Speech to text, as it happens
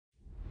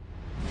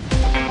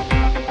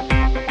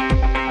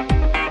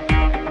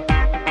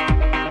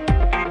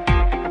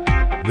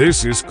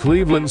This is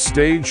Cleveland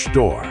Stage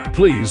Door.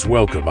 Please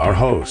welcome our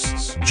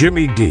hosts,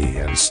 Jimmy D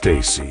and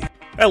Stacy.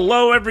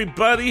 Hello,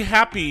 everybody.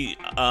 Happy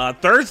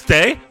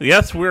Thursday.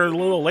 Yes, we're a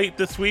little late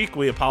this week.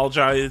 We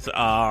apologize.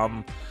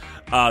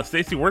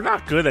 Stacy, we're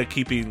not good at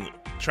keeping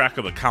track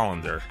of the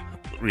calendar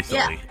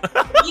recently.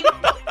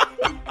 Yeah.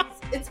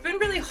 It's been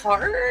really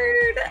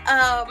hard.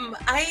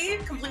 I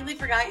completely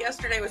forgot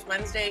yesterday was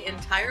Wednesday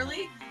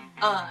entirely.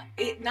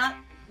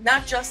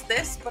 Not just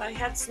this, but I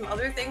had some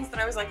other things that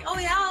I was like, oh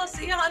yeah, I'll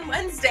see you on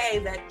Wednesday,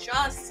 that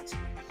just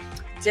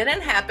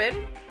didn't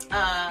happen.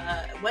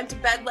 Went to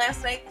bed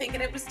last night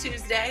thinking it was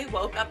Tuesday,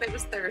 woke up it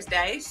was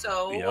Thursday,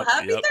 so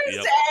happy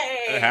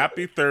Thursday!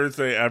 Happy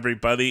Thursday,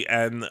 everybody,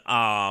 and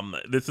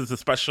this is a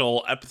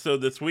special episode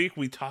this week.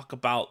 We talk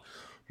about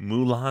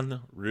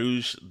Moulin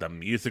Rouge the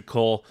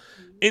Musical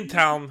in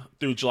town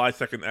through July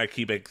 2nd at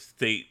KeyBank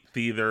State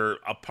Theater,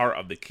 a part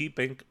of the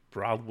KeyBank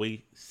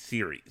Broadway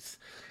series.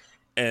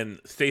 And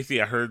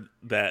Stacy, I heard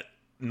that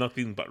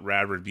nothing but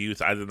rad reviews.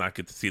 I did not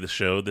get to see the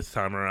show this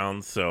time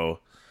around, so...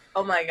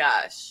 Oh my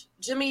gosh.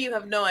 Jimmy, you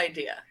have no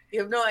idea. You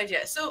have no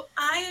idea. So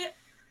I'm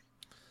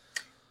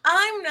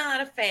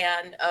not a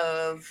fan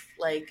of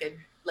like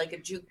a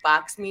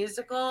jukebox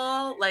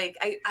musical. Like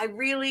I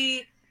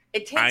really,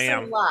 it takes a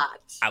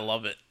lot. I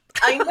love it.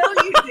 I know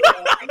you do.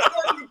 I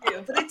know you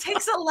do. But it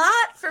takes a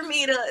lot for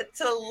me to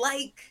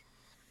like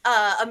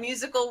a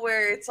musical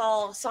where it's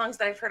all songs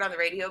that I've heard on the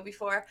radio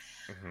before.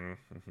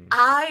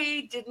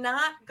 I did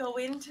not go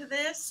into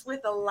this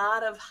with a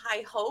lot of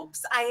high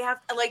hopes. I have,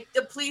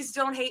 please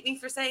don't hate me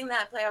for saying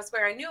that, Playhouse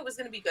Square. I knew it was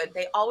going to be good.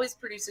 They always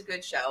produce a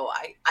good show.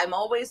 I'm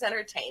always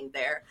entertained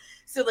there.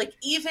 So,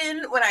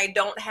 even when I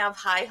don't have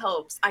high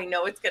hopes, I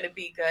know it's going to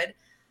be good.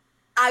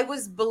 I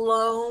was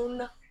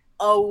blown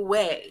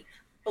away.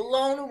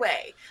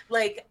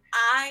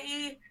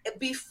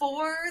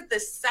 Before the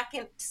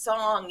second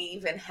song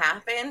even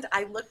happened,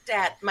 I looked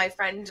at my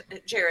friend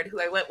Jared,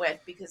 who I went with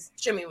because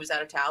Jimmy was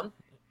out of town.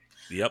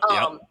 Yep.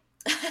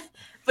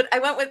 But I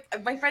went with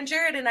my friend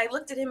Jared, and I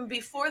looked at him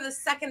before the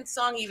second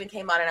song even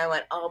came on, and I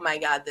went, oh my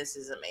God, this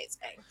is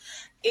amazing.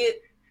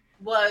 It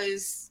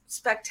was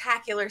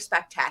spectacular.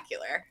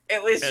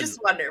 It was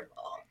just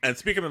wonderful. And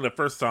speaking of the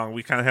first song,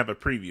 we kind of have a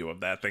preview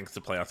of that thanks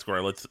to Playoff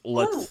Square. Let's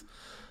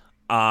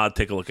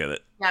take a look at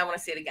it. Now I want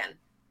to see it again.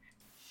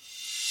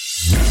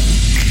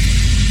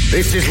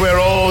 This is where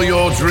all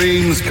your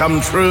dreams come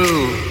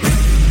true.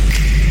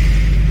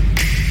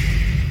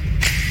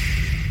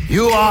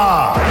 You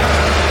are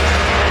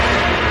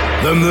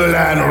the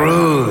Moulin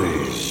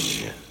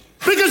Rouge.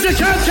 Because you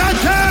can't.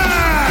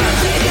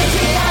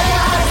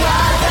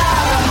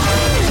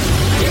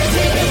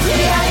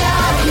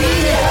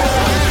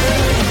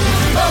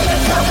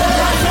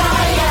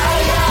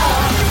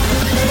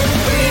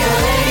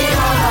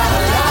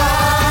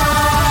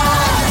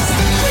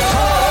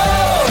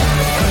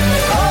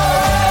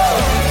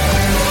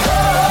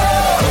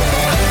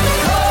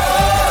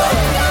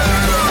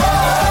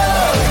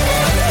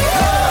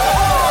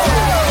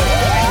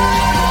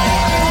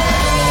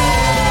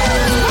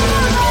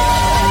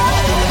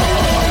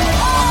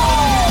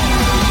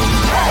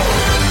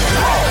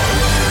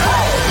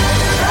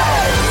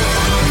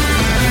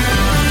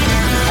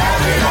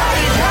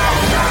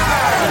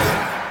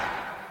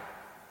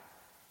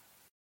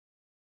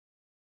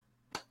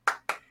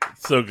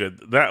 So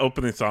good. That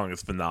opening song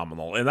is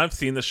phenomenal. And I've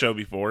seen the show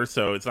before,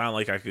 so it's not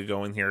like I could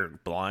go in here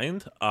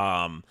blind.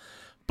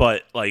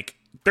 But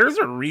there's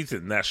a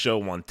reason that show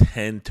won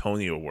 10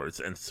 Tony Awards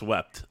and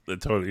swept the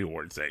Tony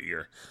Awards that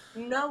year.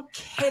 No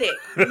kidding.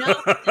 No,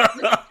 it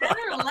was 10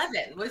 or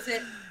 11. Was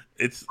it?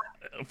 It's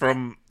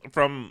from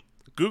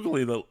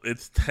Googly,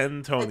 it's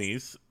 10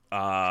 Tonys,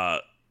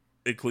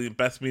 including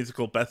Best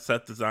Musical, Best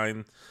Set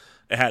Design.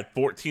 It had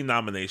 14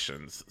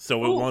 nominations,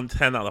 so it won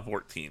 10 out of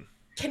 14.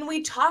 Can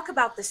we talk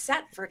about the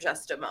set for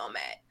just a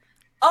moment?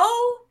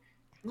 Oh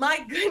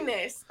my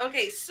goodness.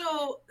 Okay,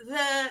 so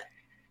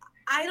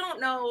I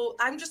don't know.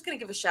 I'm just going to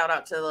give a shout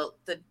out to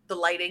the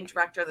lighting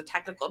director, the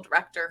technical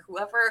director,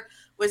 whoever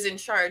was in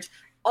charge.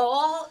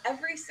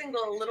 Every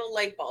single little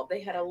light bulb,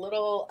 they had a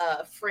little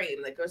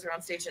frame that goes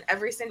around stage, and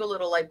every single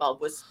little light bulb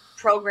was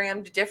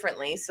programmed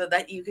differently so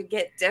that you could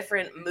get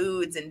different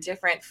moods and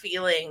different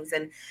feelings.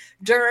 And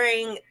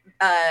during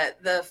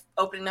the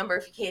opening number,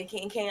 If You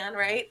Can,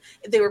 right?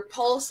 They were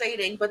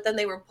pulsating, but then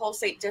they were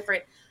pulsate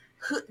different.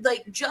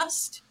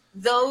 Just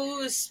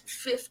those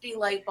 50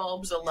 light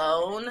bulbs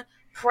alone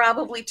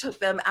probably took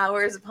them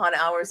hours upon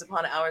hours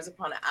upon hours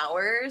upon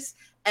hours.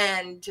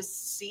 And to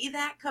see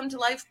that come to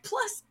life,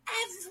 plus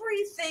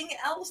everything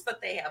else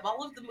that they have,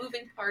 all of the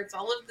moving parts,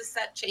 all of the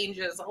set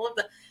changes,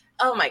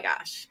 oh my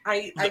gosh,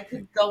 I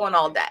could go on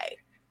all day.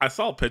 I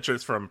saw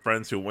pictures from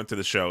friends who went to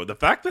the show. The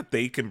fact that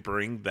they can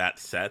bring that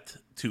set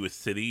to a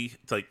city,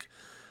 it's like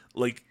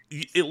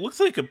it looks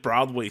like a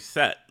Broadway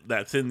set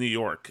that's in New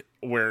York,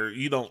 where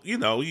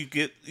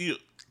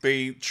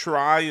they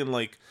try and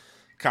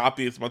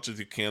copy as much as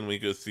you can when you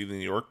go see New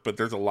York, but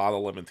there's a lot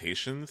of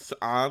limitations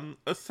on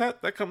a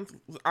set that comes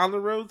on the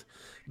road.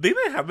 They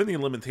didn't have any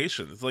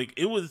limitations. Like,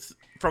 it was,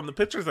 from the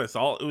pictures I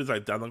saw, it was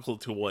identical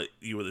to what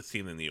you would have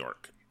seen in New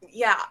York.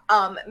 Yeah,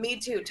 me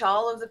too. To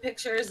all of the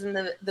pictures and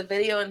the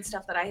video and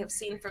stuff that I have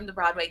seen from the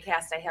Broadway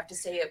cast, I have to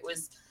say it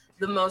was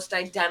the most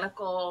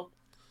identical,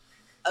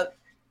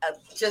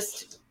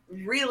 just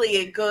really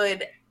a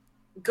good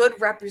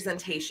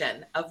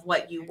representation of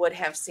what you would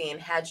have seen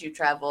had you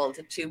traveled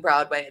to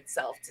Broadway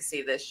itself to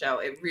see this show.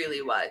 It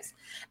really was.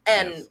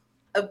 And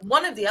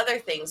one of the other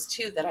things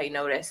too that I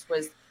noticed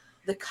was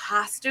the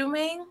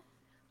costuming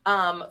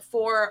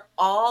for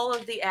all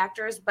of the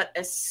actors, but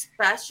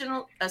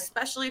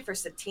especially for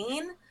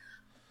Satine.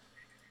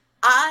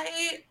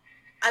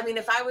 I mean,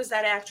 if I was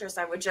that actress,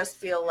 I would just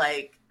feel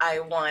like I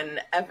won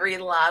every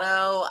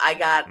lotto. I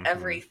got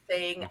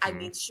everything. I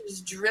mean, she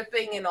was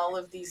dripping in all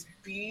of these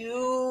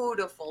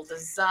beautiful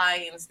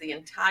designs, the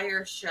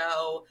entire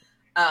show.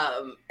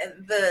 And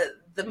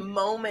the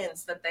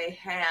moments that they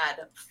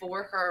had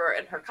for her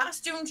and her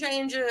costume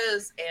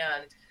changes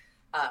and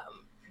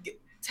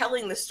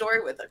telling the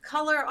story with a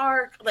color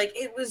arc, like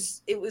it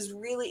was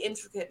really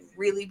intricate,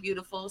 really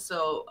beautiful.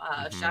 So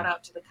shout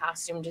out to the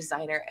costume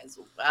designer as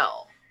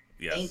well.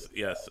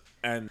 Yes.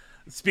 And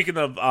speaking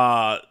of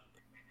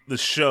the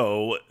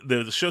show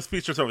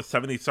features over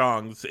 70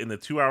 songs in the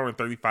 2 hour and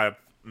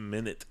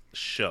 35-minute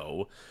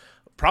show.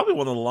 Probably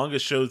one of the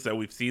longest shows that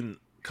we've seen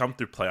come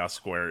through Playoff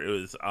Square. It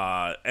was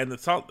and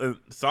the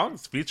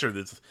songs featured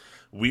is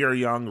We Are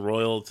Young,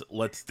 Royals,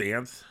 Let's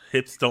Dance,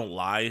 Hips Don't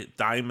Lie,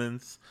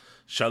 Diamonds,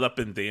 Shut Up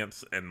and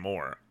Dance, and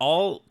more.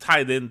 All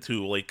tied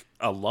into like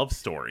a love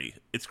story.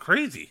 It's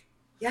crazy.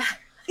 Yeah.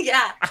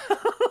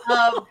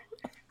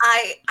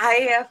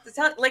 I have to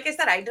tell, like I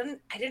said, I didn't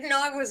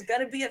know I was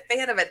gonna be a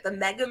fan of it. The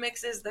mega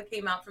mixes that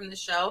came out from the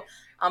show,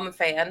 I'm a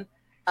fan.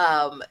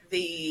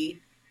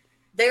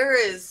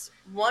 There is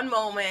one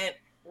moment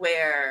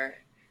where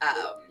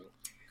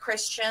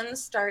Christian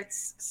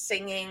starts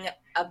singing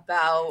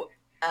about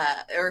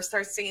or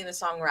starts singing the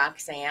song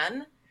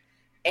Roxanne,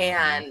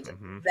 and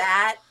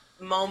that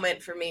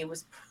moment for me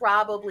was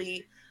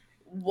probably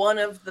one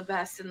of the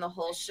best in the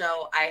whole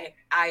show.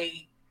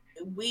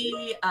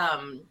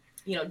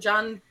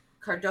 John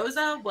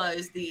Cardoza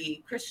was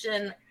the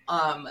Christian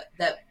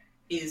that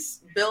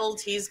is billed.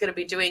 He's going to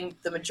be doing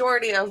the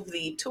majority of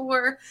the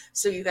tour,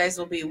 so you guys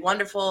will be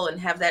wonderful and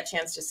have that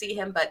chance to see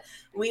him. But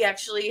we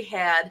actually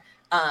had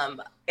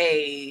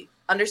a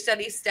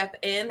understudy step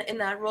in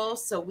that role,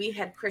 so we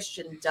had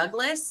Christian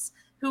Douglas,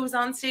 who was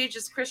on stage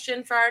as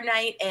Christian for our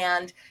night,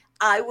 and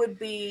I would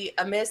be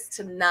amiss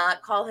to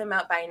not call him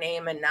out by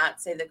name and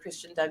not say that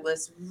Christian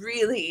Douglas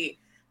really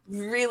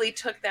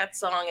took that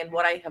song and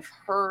what I have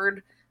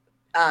heard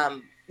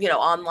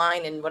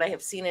online and what I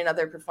have seen in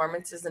other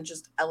performances and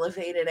just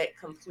elevated it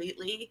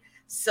completely.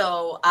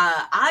 So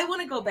I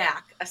want to go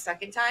back a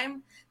second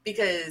time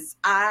because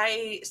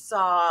I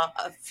saw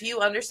a few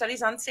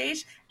understudies on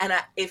stage, and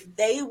if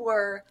they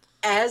were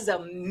as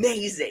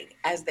amazing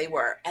as they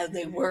were, and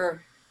they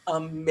were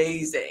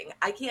amazing,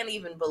 I can't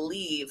even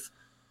believe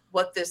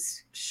what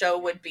this show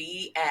would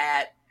be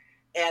at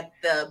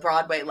the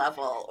Broadway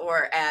level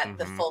or at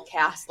the full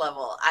cast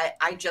level. I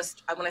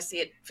want to see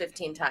it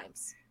 15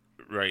 times.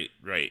 Right.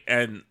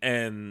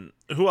 And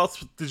who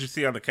else did you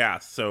see on the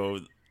cast? So,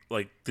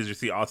 like, did you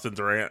see Austin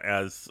Durant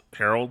as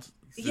Harold?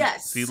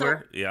 Yes.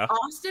 Seidler? So yeah.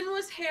 Austin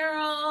was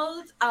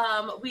Harold.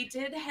 We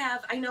did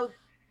have, I know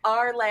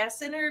our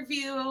last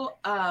interview,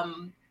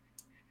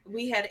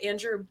 we had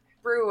Andrew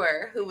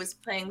Brewer, who was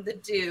playing the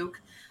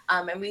Duke,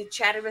 and we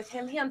chatted with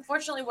him. He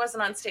unfortunately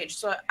wasn't on stage,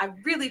 so I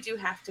really do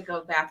have to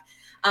go back.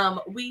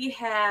 We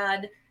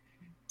had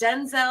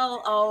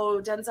Denzel,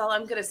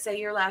 I'm going to say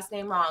your last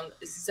name wrong.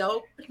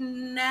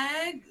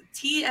 Zopnag,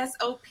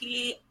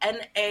 Tsopnang.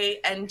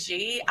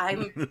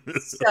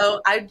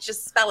 I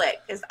just spell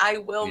it because I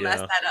will mess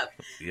that up.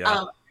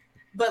 Yeah.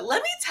 But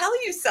let me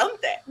tell you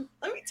something.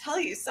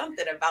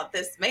 About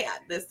this man,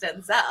 this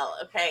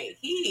Denzel. Okay,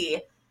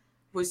 he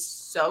was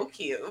so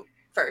cute.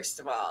 First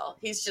of all,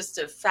 he's just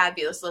a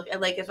fabulous look.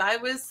 And like, if I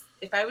was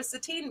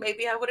Satine,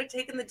 maybe I would have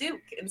taken the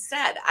Duke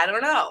instead. I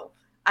don't know.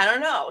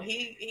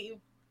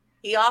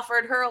 He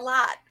offered her a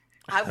lot.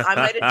 I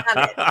might have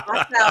done it.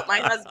 Watch out, my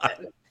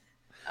husband.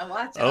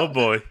 Watch out. Oh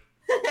boy.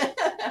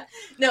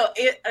 No,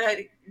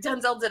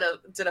 Denzel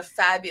did a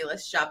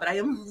fabulous job, but I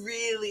am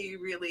really,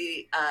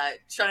 really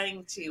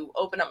trying to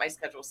open up my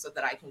schedule so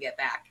that I can get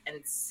back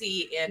and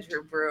see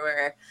Andrew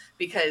Brewer,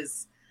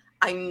 because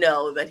I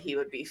know that he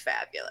would be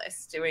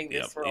fabulous doing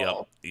this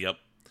role. Yep.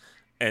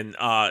 And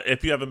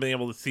if you haven't been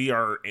able to see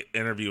our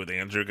interview with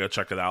Andrew, go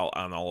check it out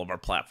on all of our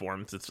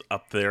platforms. It's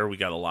up there. We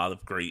got a lot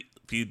of great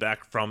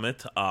feedback from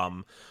it.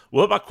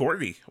 What about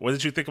Courtney? What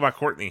did you think about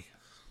Courtney?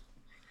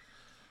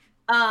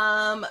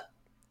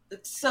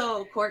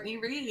 So Courtney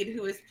Reed,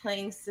 who is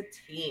playing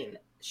Satine,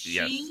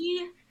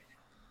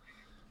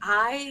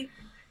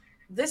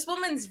 this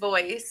woman's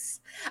voice,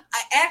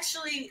 I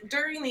actually,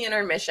 during the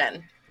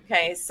intermission,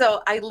 Okay,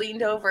 so I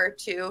leaned over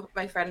to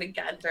my friend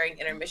again during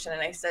intermission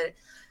and I said,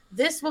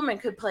 this woman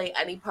could play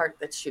any part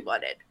that she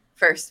wanted.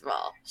 First of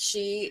all,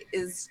 she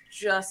is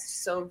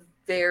just so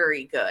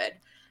very good.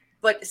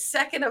 But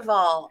second of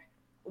all,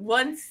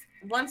 once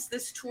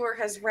this tour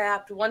has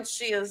wrapped, once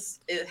she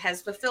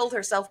has fulfilled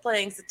herself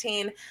playing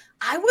Satine,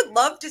 I would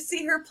love to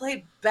see her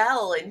play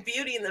Belle in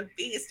Beauty and the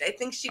Beast. I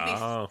think she'd be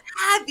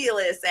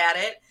fabulous at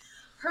it.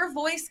 Her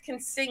voice can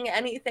sing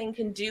anything,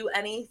 can do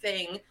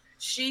anything.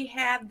 She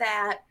had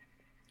that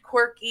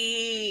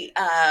quirky,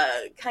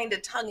 kind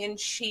of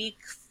tongue-in-cheek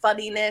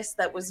funniness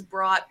that was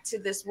brought to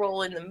this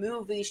role in the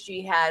movie.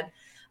 She had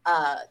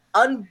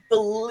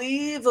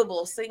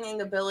unbelievable singing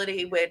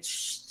ability,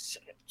 which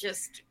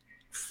just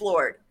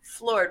floored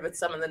with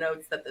some of the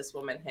notes that this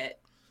woman hit.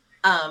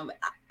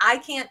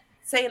 I can't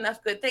say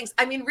enough good things.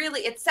 I mean,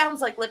 really, it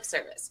sounds like lip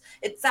service.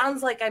 It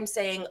sounds like I'm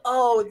saying,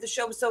 oh, the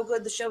show was so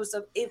good. The show was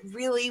so, it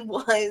really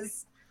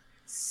was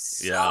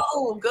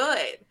so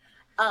good.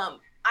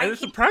 And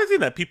it's surprising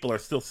that people are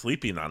still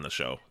sleeping on the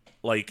show.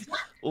 Like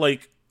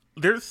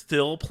there's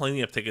still plenty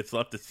of tickets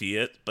left to see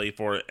it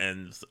before it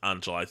ends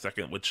on July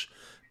 2nd, which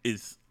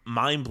is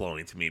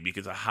mind-blowing to me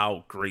because of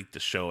how great the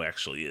show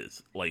actually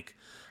is. Like,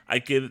 I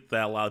get it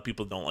that a lot of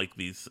people don't like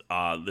these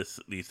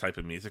type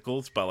of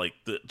musicals, but like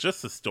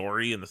just the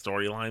story and the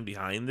storyline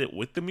behind it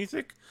with the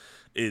music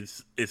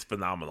is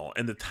phenomenal,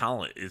 and the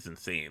talent is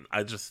insane.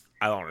 I don't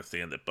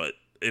understand it, but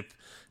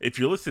if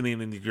you're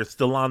listening and you're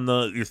still on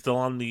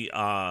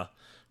the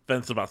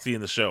fence about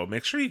seeing the show,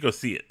 make sure you go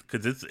see it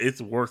because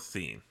it's worth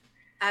seeing.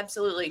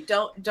 Absolutely.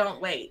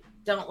 Don't wait.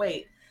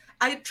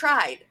 I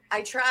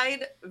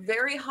tried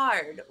very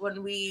hard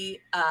when we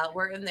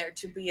were in there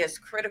to be as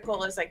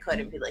critical as I could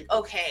and be like,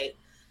 okay,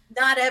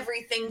 not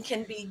everything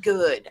can be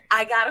good.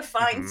 I got to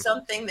find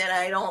something that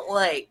I don't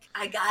like.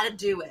 I got to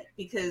do it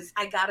because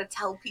I got to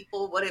tell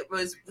people what it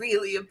was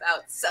really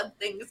about.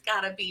 Something's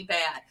got to be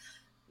bad.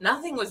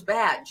 Nothing was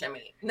bad,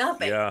 Jimmy.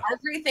 Nothing. Yeah.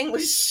 Everything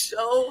was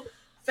so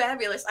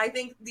fabulous. I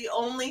think the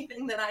only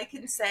thing that I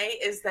can say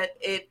is that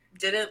it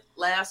didn't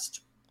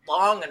last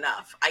long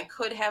enough. I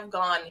could have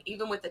gone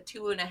even with a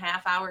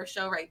 2.5 hour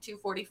show, right?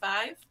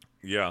 2:45.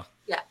 Yeah.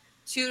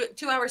 2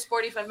 hours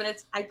 45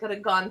 minutes. I could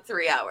have gone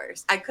 3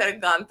 hours. I could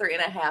have gone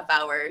 3.5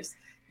 hours.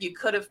 You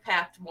could have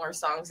packed more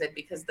songs in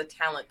because the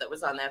talent that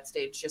was on that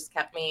stage just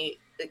kept me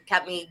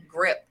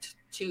gripped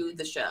to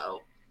the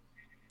show.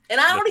 And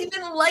I don't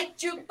even like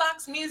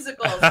jukebox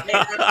musicals,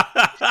 man.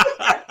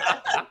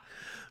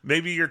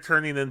 Maybe you're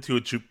turning into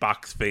a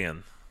jukebox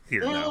fan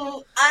here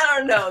now. I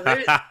don't know.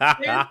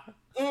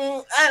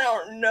 I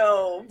don't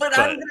know, but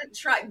I'm going to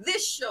try.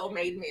 This show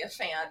made me a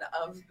fan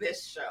of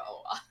this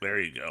show. There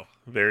you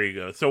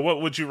go. So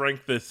what would you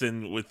rank this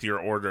in with your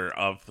order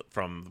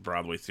from the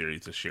Broadway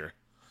series this year?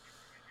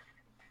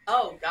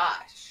 Oh,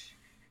 gosh.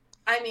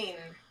 I mean,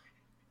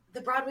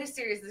 the Broadway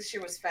series this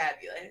year was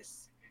fabulous.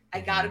 I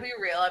got to be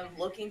real. I'm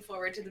looking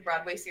forward to the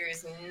Broadway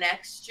series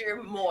next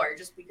year more,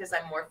 just because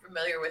I'm more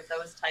familiar with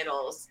those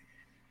titles.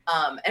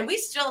 And we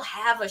still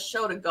have a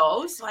show to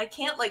go, so I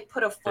can't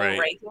put a full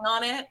ranking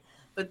on it.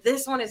 But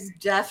this one is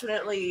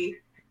definitely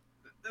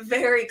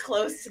very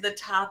close to the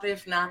top,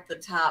 if not the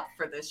top,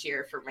 for this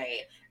year for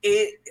me.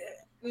 It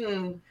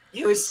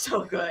was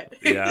so good.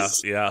 Yeah.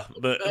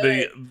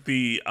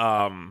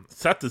 The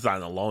set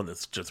design alone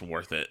is just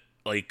worth it.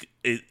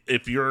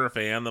 If you're a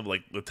fan of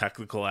the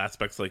technical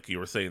aspects, like you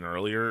were saying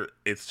earlier,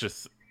 it's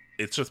just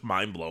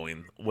mind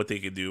blowing what they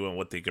could do and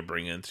what they could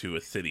bring into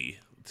a city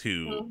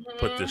to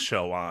put this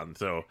show on.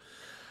 So,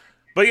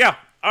 but yeah,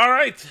 all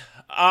right.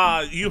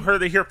 You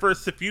heard it here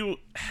first. If you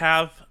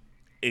have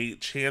a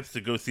chance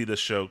to go see this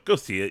show, go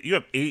see it. You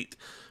have 8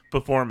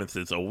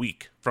 performances a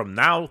week from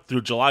now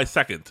through July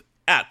 2nd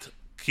at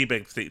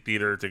KeyBank State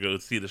Theater to go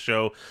see the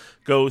show.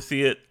 Go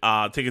see it.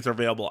 Tickets are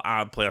available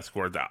on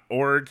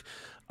playoffscore.org.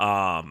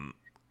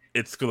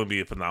 It's going to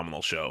be a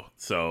phenomenal show.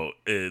 So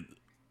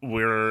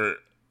we're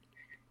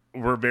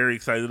very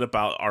excited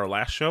about our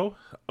last show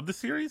of the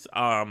series.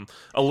 A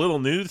little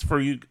news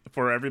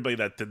for everybody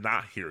that did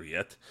not hear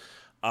yet.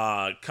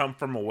 Come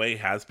From Away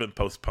has been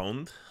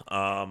postponed,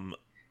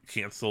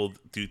 canceled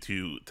due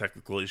to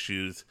technical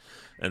issues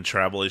and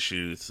travel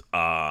issues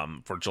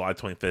for July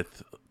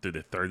 25th through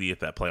the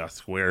 30th at Playoff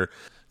Square.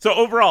 So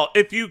overall,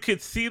 if you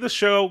could see the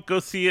show, go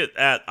see it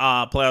at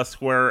Playoff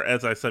Square.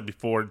 As I said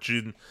before,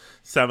 June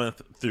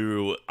 7th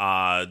through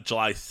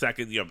July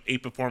 2nd. You have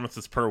 8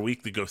 performances per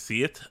week to go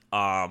see it.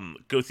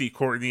 Go see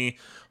Courtney.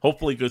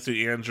 Hopefully go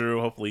see Andrew.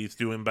 Hopefully he's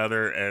doing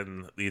better.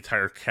 And the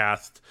entire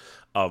cast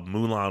of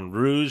Moulin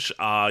Rouge.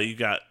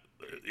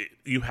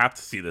 You have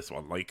to see this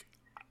one. Like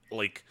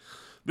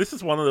this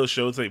is one of those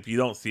shows that if you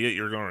don't see it,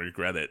 you're going to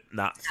regret it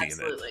not seeing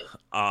it.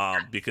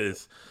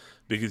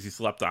 Because you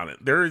slept on it.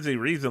 There is a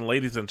reason,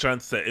 ladies and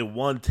gents, that it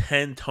won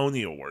 10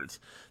 Tony Awards.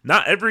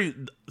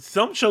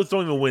 Some shows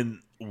don't even win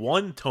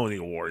 1 Tony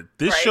Award.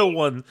 This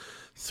show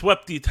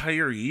swept the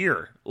entire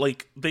year.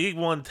 They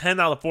won 10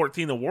 out of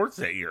 14 awards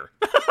that year.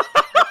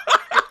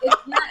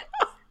 It's nuts.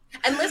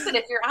 And listen,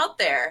 listen, if you're out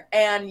there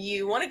and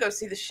you want to go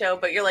see the show,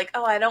 but you're like,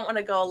 oh, I don't want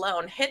to go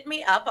alone, hit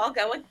me up. I'll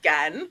go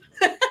again.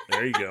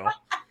 There you go.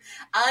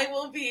 I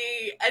will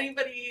be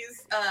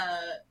anybody's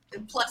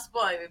plus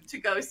one to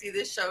go see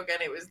this show again.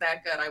 It was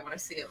that good. I want to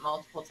see it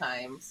multiple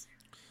times.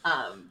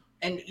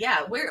 And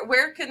yeah,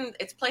 where can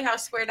it's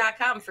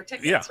playhousesquare.com for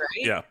tickets, right?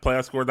 Yeah,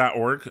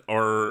 playhousesquare.org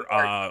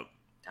or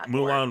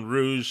Moulin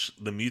Rouge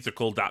the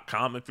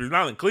Musical.com. If you're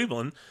not in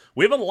Cleveland,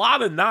 we have a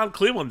lot of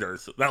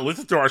non-Clevelanders that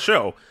listen to our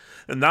show,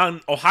 and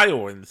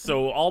non-Ohioans.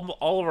 So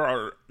all of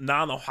our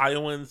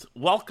non-Ohioans,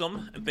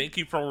 welcome, and thank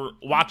you for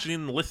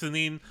watching,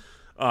 listening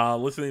to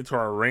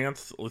our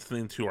rants,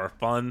 listening to our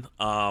fun.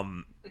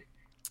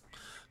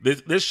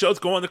 This show's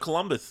going to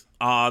Columbus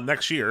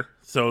next year,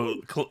 so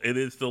it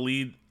is the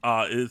lead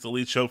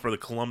show for the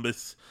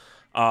Columbus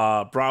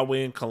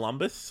Broadway in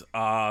Columbus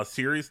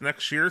series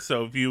next year.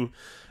 So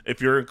if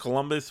you're in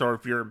Columbus,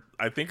 or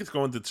I think it's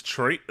going to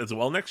Detroit as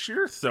well next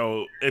year.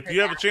 So if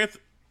you have a chance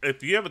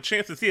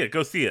to see it,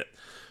 go see it.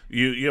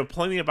 You have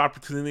plenty of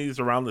opportunities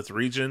around this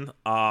region,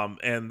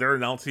 and they're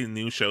announcing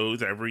new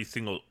shows every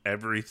single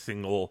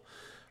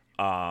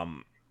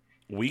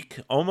week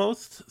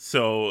almost.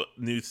 So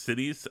new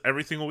cities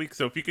every single week.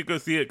 So if you could go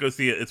see it, go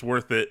see it. It's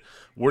worth it,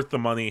 worth the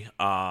money.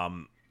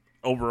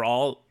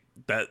 Overall,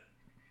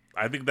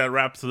 I think that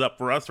wraps it up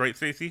for us, right,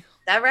 Stacy?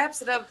 That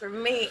wraps it up for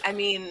me. I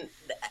mean,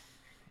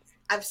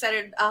 I've said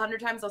it 100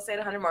 times. I'll say it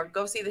 100 more.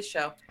 Go see the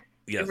show.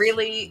 Yes.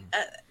 Really,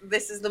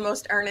 this is the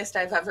most earnest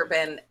I've ever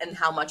been, and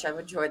how much I've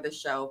enjoyed this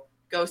show.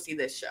 Go see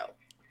this show.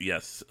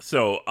 Yes.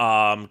 So,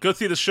 go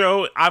see the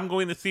show. I'm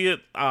going to see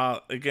it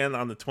again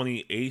on the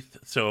 28th.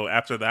 So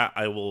after that,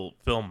 I will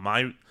film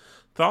my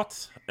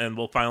thoughts, and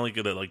we'll finally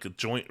get a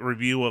joint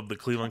review of the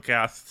Cleveland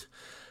cast.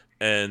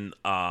 And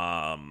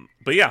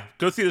but yeah,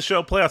 go see the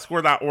show.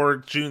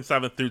 Playhousesquare.org, June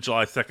 7th through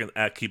July 2nd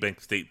at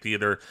KeyBank State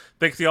Theater.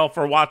 Thanks y'all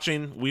for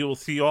watching. We will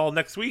see you all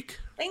next week.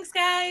 Thanks,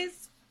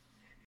 guys.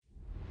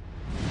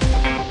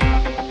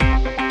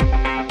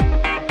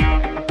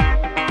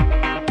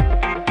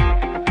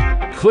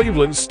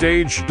 Cleveland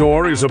Stage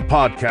Door is a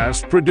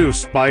podcast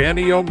produced by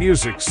NEO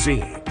Music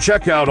Scene.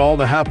 Check out all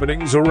the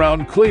happenings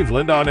around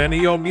Cleveland on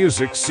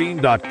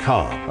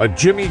neomusicscene.com. A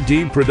Jimmy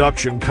D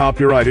production,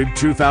 copyrighted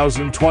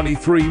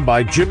 2023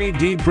 by Jimmy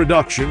D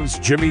Productions,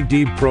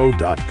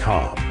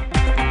 jimmydpro.com.